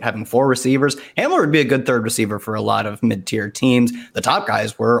 When you look at having 4 receivers, Hamler would be a good 3rd receiver for a lot of mid-tier teams. The top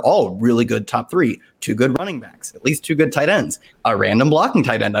guys were all really good top 3, 2 good running backs, at least 2 good tight ends, a random blocking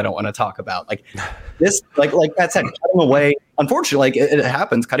tight end I don't want to talk about. Like this, like Pat said, cutting away, unfortunately, like it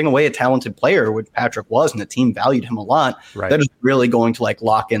happens, cutting away a talented player, which Patrick was, and the team valued him a lot. Right. That is really going to like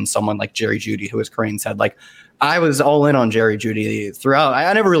lock in someone like Jerry Jeudy, who, as Kerrane said, like, I was all in on Jerry Jeudy throughout.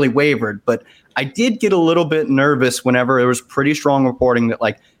 I never really wavered, but I did get a little bit nervous whenever there was pretty strong reporting that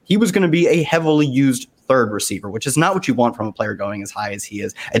like he was going to be a heavily used 3rd receiver, which is not what you want from a player going as high as he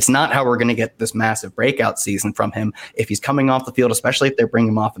is. It's not how we're going to get this massive breakout season from him if he's coming off the field, especially if they're bringing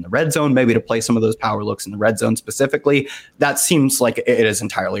him off in the red zone, maybe to play some of those power looks in the red zone specifically. That seems like it is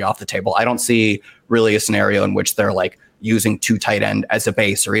entirely off the table. I don't see really a scenario in which they're like using 2 tight end as a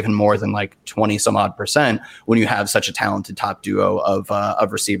base, or even more than like 20 some odd percent when you have such a talented top duo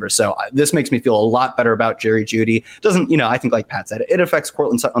of receivers. So this makes me feel a lot better about Jerry Jeudy. Doesn't, I think like Pat said, it affects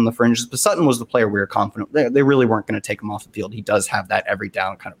Courtland Sutton on the fringes, but Sutton was the player we were confident they really weren't going to take him off the field. He does have that every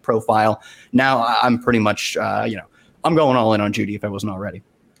down kind of profile. Now I'm pretty much, I'm going all in on Jeudy if I wasn't already.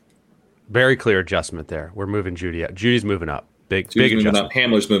 Very clear adjustment there. We're moving Jeudy up. Judy's moving up. Big adjustment. Up.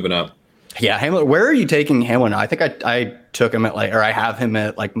 Hamler's moving up. Yeah, Hamler. Where are you taking Hamler now? I think I took him at I have him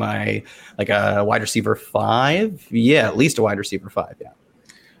at my a wide receiver 5. Yeah, at least a wide receiver 5. Yeah.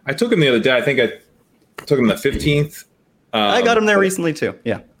 I took him the other day. I think I took him the 15th. I got him there recently too.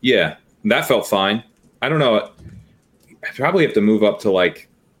 Yeah. Yeah, that felt fine. I don't know. I probably have to move up to like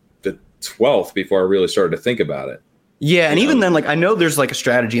the 12th before I really started to think about it. Yeah, and even then, I know there's a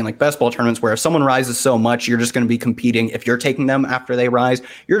strategy in best ball tournaments where if someone rises so much, you're just going to be competing. If you're taking them after they rise,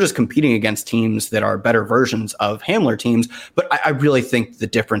 you're just competing against teams that are better versions of Hamler teams. But I really think the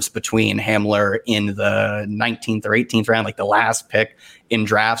difference between Hamler in the 19th or 18th round, the last pick in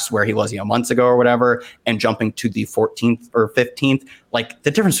drafts where he was, months ago or whatever, and jumping to the 14th or 15th, the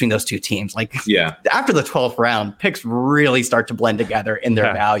difference between those two teams, after the 12th round, picks really start to blend together in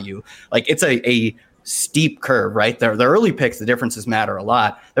their value. It's a steep curve, right? The early picks, the differences matter a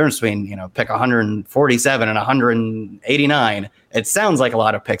lot. The difference between, pick 147 and 189. It sounds like a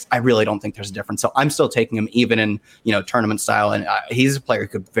lot of picks. I really don't think there's a difference. So I'm still taking him even in, tournament style. And he's a player who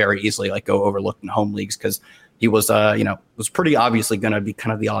could very easily go overlooked in home leagues because he was, was pretty obviously going to be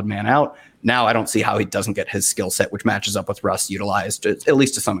kind of the odd man out. Now I don't see how he doesn't get his skill set, which matches up with Russ, utilized at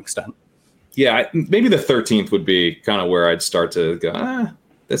least to some extent. Yeah, maybe the 13th would be kind of where I'd start to go,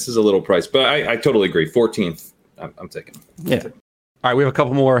 this is a little priced, but I totally agree. 14th, I'm taking. Yeah. All right, we have a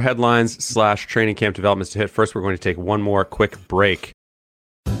couple more headlines / training camp developments to hit. First, we're going to take one more quick break.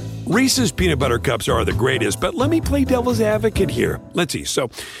 Reese's peanut butter cups are the greatest, but let me play devil's advocate here. Let's see. So,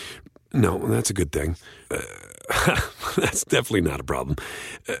 no, that's a good thing. That's definitely not a problem.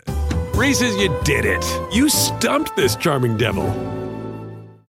 Reese's, you did it. You stumped this charming devil.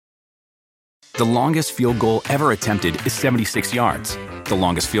 The longest field goal ever attempted is 76 yards. The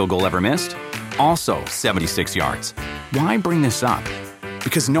longest field goal ever missed? Also 76 yards. Why bring this up?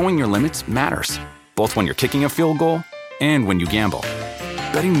 Because knowing your limits matters, both when you're kicking a field goal and when you gamble.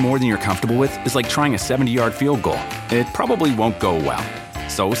 Betting more than you're comfortable with is like trying a 70-yard field goal. It probably won't go well.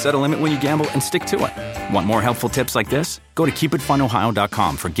 So set a limit when you gamble and stick to it. Want more helpful tips like this? Go to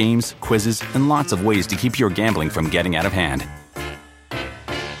keepitfunohio.com for games, quizzes, and lots of ways to keep your gambling from getting out of hand.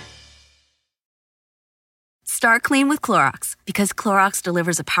 Start clean with Clorox, because Clorox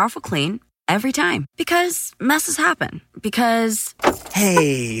delivers a powerful clean every time. Because messes happen. Because...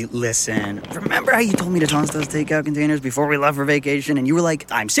 Hey, listen. Remember how you told me to toss those takeout containers before we left for vacation? And you were like,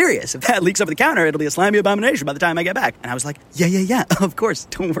 I'm serious. If that leaks over the counter, it'll be a slimy abomination by the time I get back. And I was like, yeah, of course.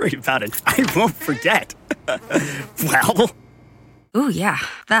 Don't worry about it. I won't forget. Well... Ooh, yeah,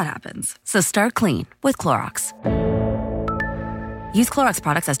 that happens. So start clean with Clorox. Use Clorox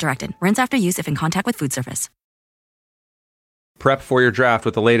products as directed. Rinse after use if in contact with food surface. Prep for your draft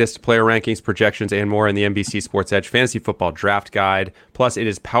with the latest player rankings, projections, and more in the NBC Sports Edge Fantasy Football Draft Guide. Plus, it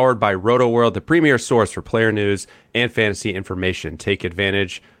is powered by RotoWorld, the premier source for player news and fantasy information. Take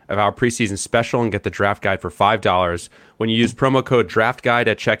advantage of our preseason special and get the draft guide for $5 when you use promo code DRAFTGUIDE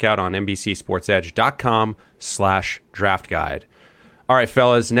at checkout on NBCSportsEdge.com/draft guide. All right,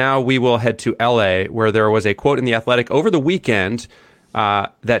 fellas, now we will head to LA, where there was a quote in The Athletic over the weekend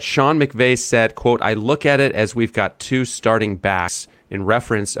that Sean McVay said, quote, I look at it as we've got 2 starting backs, in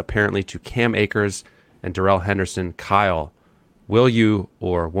reference apparently to Cam Akers and Darrell Henderson. Kyle, will you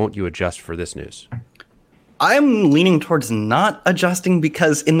or won't you adjust for this news? I'm leaning towards not adjusting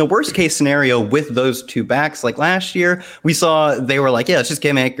because in the worst case scenario with those 2 backs, like last year, we saw they were like, yeah, it's just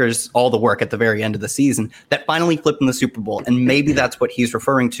Cam Akers, all the work at the very end of the season. That finally flipped in the Super Bowl. And maybe that's what he's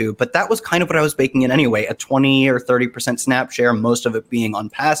referring to. But that was kind of what I was baking in anyway, a 20 or 30% snap share, most of it being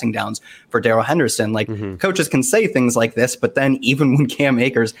on passing downs for Darrell Henderson. Coaches can say things like this, but then even when Cam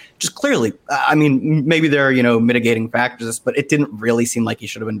Akers just clearly, maybe there are, mitigating factors, but it didn't really seem like he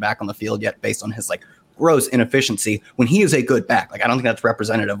should have been back on the field yet based on his gross inefficiency when he is a good back. I don't think that's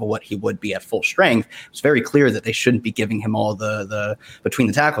representative of what he would be at full strength. It's very clear that they shouldn't be giving him all the between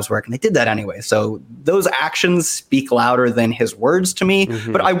the tackles work, and they did that anyway. So those actions speak louder than his words to me.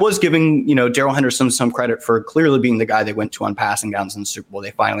 But I was giving, Darrell Henderson some credit for clearly being the guy they went to on passing downs in the Super Bowl.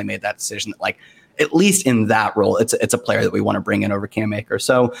 They finally made that decision that at least in that role, it's a player that we want to bring in over Cam Akers.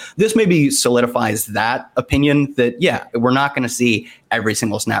 So this maybe solidifies that opinion that, yeah, we're not going to see every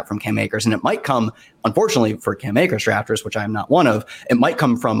single snap from Cam Akers. And it might come, unfortunately for Cam Akers drafters, which I'm not one of, it might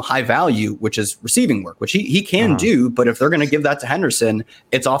come from high value, which is receiving work, which he can do. But if they're going to give that to Henderson,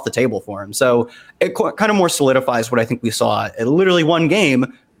 it's off the table for him. So it kind of more solidifies what I think we saw at literally one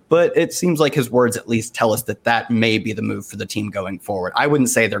game. But it seems like his words at least tell us that may be the move for the team going forward. I wouldn't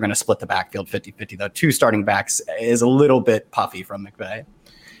say they're going to split the backfield 50-50, though. 2 starting backs is a little bit puffy from McVay.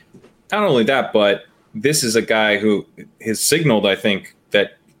 Not only that, but this is a guy who has signaled, I think,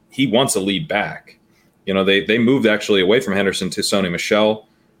 that he wants a lead back. You know, they moved actually away from Henderson to Sony Michel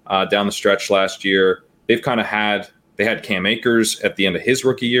down the stretch last year. They've kind of they had Cam Akers at the end of his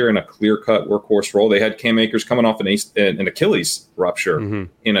rookie year in a clear-cut workhorse role. They had Cam Akers coming off an Achilles rupture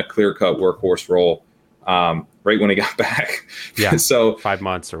in a clear-cut workhorse role right when he got back. Yeah, so 5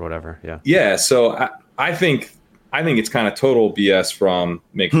 months or whatever. Yeah. Yeah, so I think it's kind of total BS from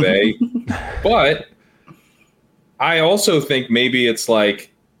McVay. But I also think maybe it's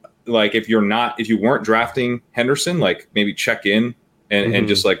like if you weren't drafting Henderson, like maybe check in and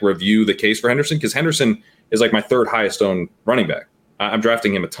just like review the case for Henderson, because Henderson is like my 3rd highest owned running back. I'm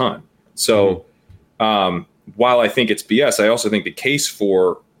drafting him a ton. So while I think it's BS, I also think the case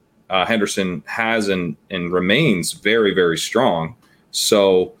for Henderson has and remains very, very strong.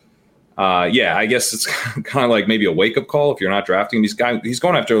 So I guess it's kind of like maybe a wake up call if you're not drafting these guys. He's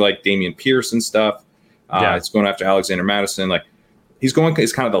going after like Dameon Pierce and stuff. It's going after Alexander Madison. Like he's kind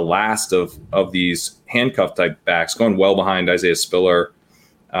of the last of these handcuff type backs, going well behind Isaiah Spiller.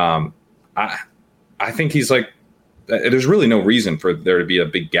 I think he's like, there's really no reason for there to be a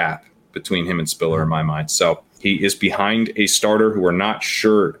big gap between him and Spiller in my mind. So he is behind a starter who we're not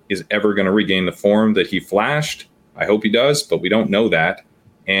sure is ever going to regain the form that he flashed. I hope he does, but we don't know that.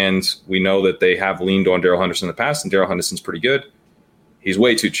 And we know that they have leaned on Darrell Henderson in the past, and Darrell Henderson's pretty good. He's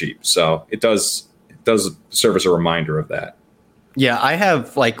way too cheap. So it does serve as a reminder of that. Yeah, I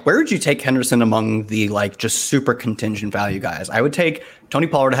have where would you take Henderson among the just super contingent value guys? I would take Tony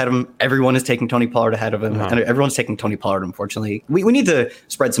Pollard ahead of him. Everyone is taking Tony Pollard ahead of him. And everyone's taking Tony Pollard, unfortunately. We need to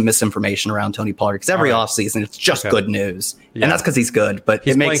spread some misinformation around Tony Pollard because every offseason it's just good news. Yeah. And that's because he's good. But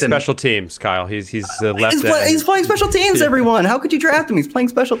he's it makes playing special teams, Kyle. He's left. He's playing special teams, everyone. How could you draft him? He's playing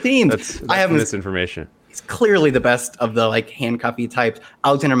special teams. That's I have misinformation. He's clearly the best of the handcuffy types.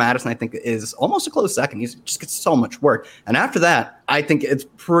 Alexander Madison, I think, is almost a close second. He just gets so much work. And after that, I think it's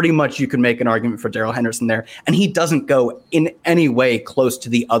pretty much you can make an argument for Darrell Henderson there. And he doesn't go in any way close to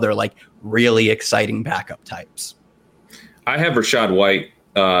the other really exciting backup types. I have Rachaad White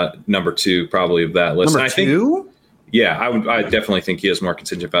number 2 probably of that list. Number 2? Yeah, I definitely think he has more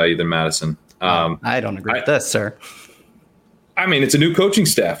contingent value than Madison. I don't agree with this, sir. I mean, it's a new coaching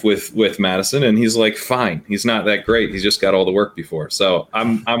staff with Madison, and he's fine. He's not that great. He's just got all the work before. So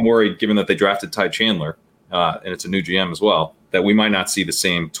I'm worried, given that they drafted Ty Chandler, and it's a new GM as well, that we might not see the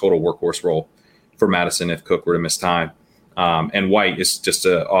same total workhorse role for Madison if Cook were to miss time. And White is just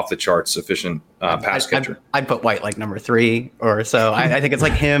a off the charts efficient pass catcher. I'd put White number 3 or so. I think it's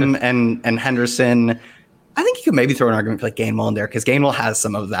him and Henderson. I think you could maybe throw an argument for Gainwell in there because Gainwell has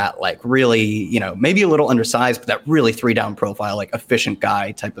some of that really, maybe a little undersized, but that really 3-down profile, efficient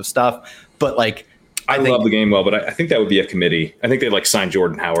guy type of stuff. But I love the Gainwell, but I think that would be a committee. I think they'd sign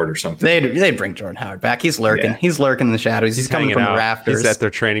Jordan Howard or something. They'd bring Jordan Howard back. He's lurking. Yeah. He's lurking in the shadows. He's coming from the rafters. He's at their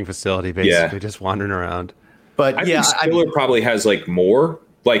training facility, basically, just wandering around. But I think Spiller probably has more.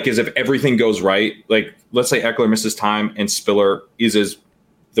 Because if everything goes right, let's say Eckler misses time and Spiller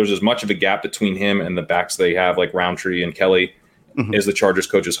there's as much of a gap between him and the backs they have, Roundtree and Kelly, as the Chargers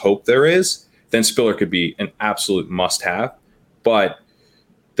coaches hope there is, then Spiller could be an absolute must-have. But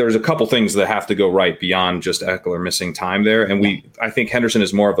there's a couple things that have to go right beyond just Eckler missing time there. And I think Henderson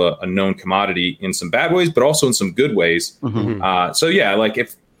is more of a known commodity in some bad ways, but also in some good ways.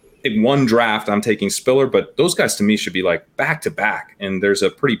 If in one draft I'm taking Spiller, but those guys to me should be back-to-back, and there's a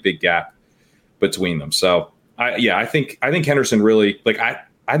pretty big gap between them. So, I think Henderson really,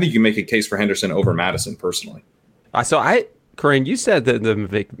 I think you can make a case for Henderson over Madison personally. Kerrane, you said that the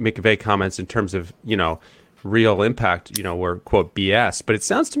McVay comments in terms of, real impact, were quote BS, but it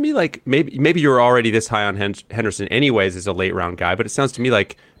sounds to me like maybe you're already this high on Henderson anyways as a late round guy, but it sounds to me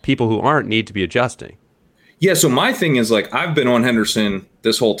like people who aren't need to be adjusting. Yeah. So my thing is I've been on Henderson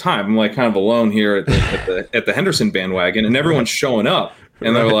this whole time. I'm kind of alone here at the Henderson bandwagon, and everyone's showing up.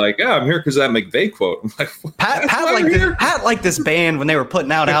 And they're I'm here because of that McVay quote. I'm Pat liked this band when they were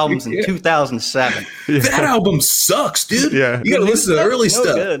putting out albums in 2007. That album sucks, dude. Yeah. You got to listen to the early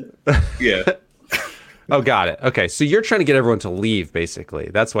stuff. Good. Yeah. Oh, got it. Okay, so you're trying to get everyone to leave, basically.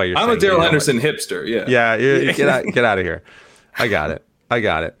 That's why you're. I'm a Darrell Henderson hipster. Yeah. Yeah. Get out of here. I got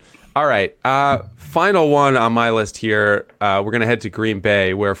it. All right. Final one on my list here. We're gonna head to Green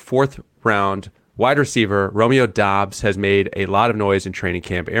Bay, where 4th round wide receiver Romeo Doubs has made a lot of noise in training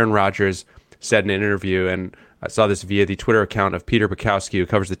camp. Aaron Rodgers said in an interview, and I saw this via the Twitter account of Peter Bukowski, who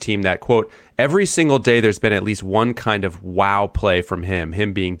covers the team, that, quote, every single day there's been at least one kind of wow play from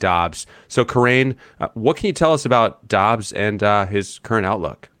him being Doubs. So, Kerrane, what can you tell us about Doubs and his current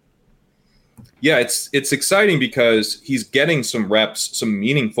outlook? Yeah, it's exciting because he's getting some reps, some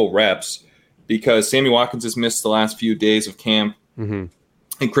meaningful reps, because Sammy Watkins has missed the last few days of camp, and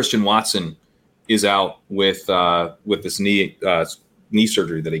Christian Watson is out with this knee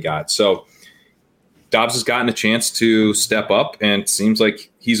surgery that he got. So Doubs has gotten a chance to step up, and it seems like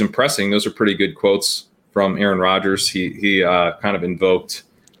he's impressing. Those are pretty good quotes from Aaron Rodgers. He kind of invoked,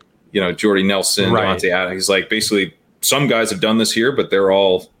 Jordy Nelson, right. Diontae Adams. He's like, basically, some guys have done this here, but they're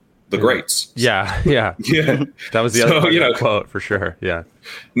all the greats. Yeah. That was the other quote for sure. Yeah,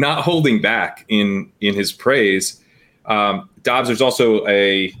 not holding back in his praise. Doubs, there's also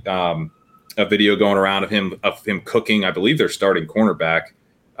a video going around of him cooking. I believe they're starting cornerback.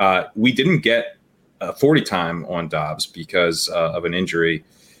 We didn't get 40 time on Doubs because of an injury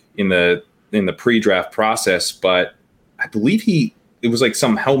in the pre-draft process, but I believe it was like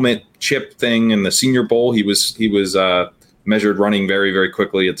some helmet chip thing in the Senior Bowl. He was measured running very, very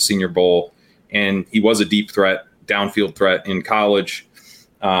quickly at the Senior Bowl, and he was a deep threat, downfield threat in college,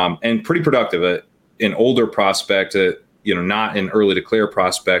 and pretty productive. An older prospect, not an early declare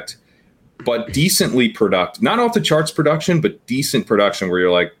prospect, but decently productive. Not off the charts production, but decent production where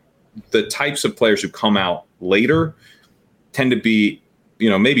you're like, the types of players who come out later tend to be,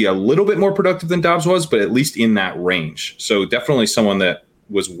 maybe a little bit more productive than Doubs was, but at least in that range. So definitely someone that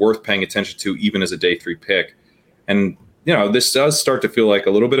was worth paying attention to, even as a day 3 pick. And, this does start to feel like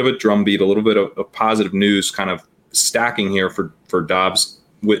a little bit of a drumbeat, a little bit of positive news kind of stacking here for Doubs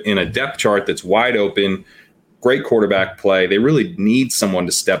in a depth chart that's wide open. Great quarterback play. They really need someone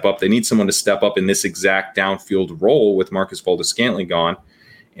to step up. They need someone to step up in this exact downfield role with Marcus Valdes-Scantling gone.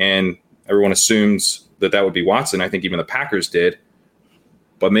 And everyone assumes that would be Watson. I think even the Packers did.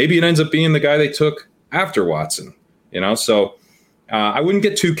 But maybe it ends up being the guy they took after Watson. So I wouldn't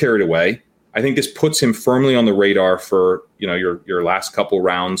get too carried away. I think this puts him firmly on the radar for, your last couple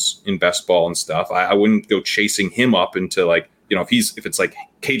rounds in best ball and stuff. I wouldn't go chasing him up into like, if it's like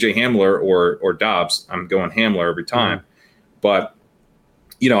KJ Hamler or Doubs, I'm going Hamler every time. But,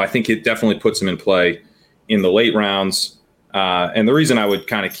 I think it definitely puts him in play in the late rounds. And the reason I would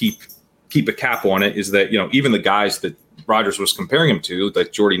kind of keep a cap on it is that, even the guys that Rodgers was comparing him to,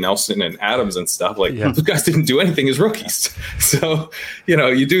 like Jordy Nelson and Adams and stuff, those guys didn't do anything as rookies. So,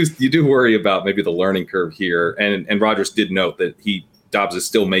 you do worry about maybe the learning curve here. And Rodgers did note that Doubs is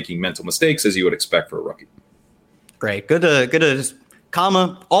still making mental mistakes, as you would expect for a rookie. Great. Good to just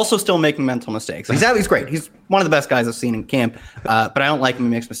also still making mental mistakes. He's great. He's one of the best guys I've seen in camp, but I don't like him. He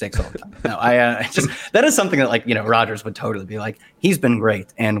makes mistakes all the time. No, that is something that Rodgers would totally be like, he's been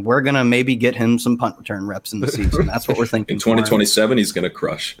great, and we're going to maybe get him some punt return reps in the season. That's what we're thinking. In 2027, he's going to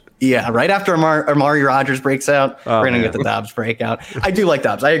crush. Yeah, right after Amari Rodgers breaks out, we're going to get the Doubs breakout. I do like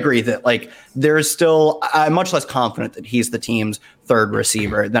Doubs. I agree that there's still, I'm much less confident that he's the team's third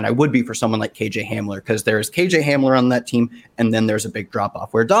receiver than I would be for someone like KJ Hamler, because there's KJ Hamler on that team, and then there's a big drop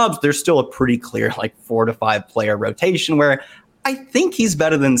off. Where Doubs, there's still a pretty clear 4 to 5 player rotation where I think he's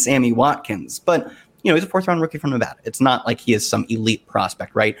better than Sammy Watkins, but he's a 4th round rookie from Nevada. It's not like he is some elite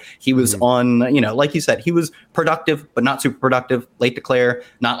prospect, right? He was on, like you said, he was productive, but not super productive, late declare,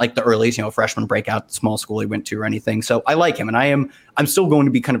 not like the earliest, freshman breakout, small school he went to or anything. So I like him, and I'm still going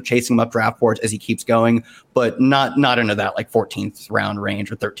to be kind of chasing him up draft boards as he keeps going, but not into that 14th round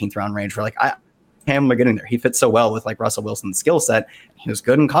range or 13th round range where Hamler getting there. He fits so well with Russell Wilson's skill set. He was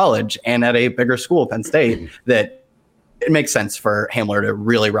good in college and at a bigger school, Penn State, that it makes sense for Hamler to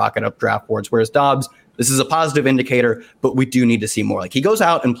really rocket up draft boards. Whereas Doubs, this is a positive indicator, but we do need to see more. He goes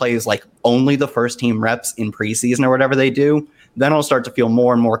out and plays only the first team reps in preseason or whatever they do. Then I'll start to feel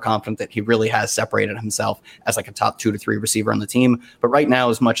more and more confident that he really has separated himself as a top 2 to 3 receiver on the team. But right now,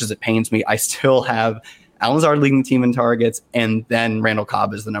 as much as it pains me, I still have Alan Lazard leading the team in targets, and then Randall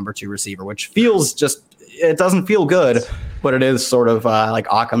Cobb is the number 2 receiver, which feels it doesn't feel good, but it is sort of like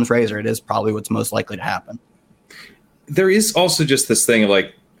Occam's razor. It is probably what's most likely to happen. There is also just this thing of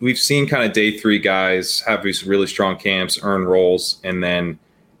we've seen kind of day 3 guys have these really strong camps, earn roles, and then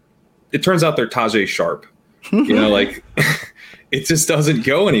it turns out they're Tajay Sharp. It just doesn't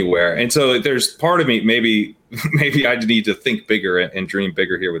go anywhere. And so there's part of me, maybe I need to think bigger and dream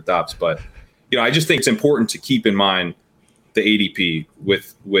bigger here with Doubs, but I just think it's important to keep in mind the ADP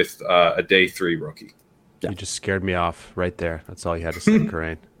with a day 3 rookie. You just scared me off right there. That's all you had to say,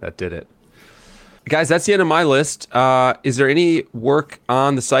 Kerrane. That did it. Guys, that's the end of my list. Is there any work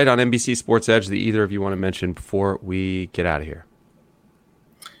on the site on NBC Sports Edge that either of you want to mention before we get out of here?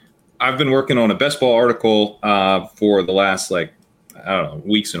 I've been working on a best ball article for the last,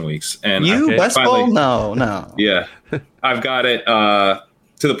 weeks and weeks. And best ball? No. Yeah. I've got it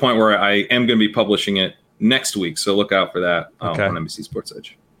to the point where I am going to be publishing it next week. So look out for that on NBC Sports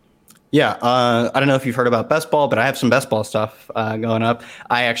Edge. Yeah, I don't know if you've heard about best ball, but I have some best ball stuff going up.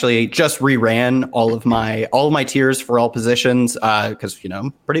 I actually just reran all of my tiers for all positions because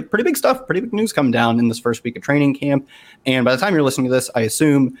pretty big stuff, pretty big news coming down in this first week of training camp. And by the time you're listening to this, I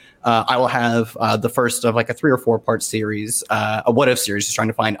assume I will have the first of like a 3 or 4 part series, a what if series, just trying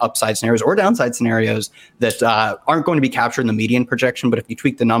to find upside scenarios or downside scenarios that aren't going to be captured in the median projection. But if you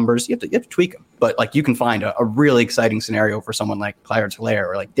tweak the numbers, you have to tweak them. But like you can find a really exciting scenario for someone like Clyde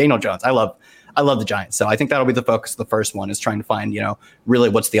Hilaire or like Daniel Jones. I love the Giants. So I think that'll be the focus of the first one, is trying to find, really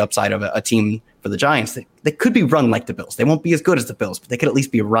what's the upside of a team for the Giants. They could be run like the Bills. They won't be as good as the Bills, but they could at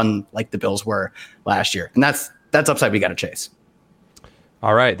least be run like the Bills were last year. And that's upside we got to chase.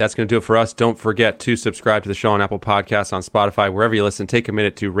 All right, that's going to do it for us. Don't forget to subscribe to the show on Apple Podcasts, on Spotify, wherever you listen. Take a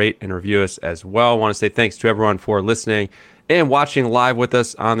minute to rate and review us as well. I want to say thanks to everyone for listening and watching live with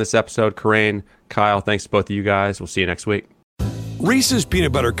us on this episode. Kerrane, Kyle, thanks to both of you guys. We'll see you next week. Reese's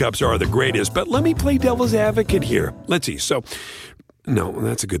Peanut Butter Cups are the greatest, but let me play devil's advocate here. Let's see. So, no,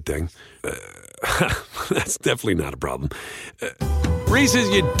 that's a good thing. That's definitely not a problem. Reese's,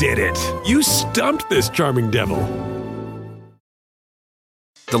 you did it. You stumped this charming devil.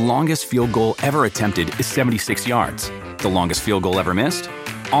 The longest field goal ever attempted is 76 yards. The longest field goal ever missed?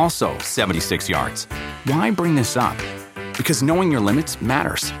 Also 76 yards. Why bring this up? Because knowing your limits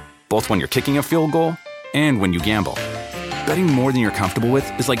matters, both when you're kicking a field goal and when you gamble. Betting more than you're comfortable with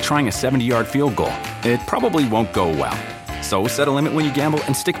is like trying a 70-yard field goal. It probably won't go well. So set a limit when you gamble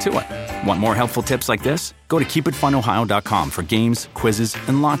and stick to it. Want more helpful tips like this? Go to keepitfunohio.com for games, quizzes,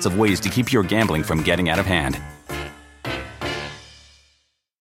 and lots of ways to keep your gambling from getting out of hand.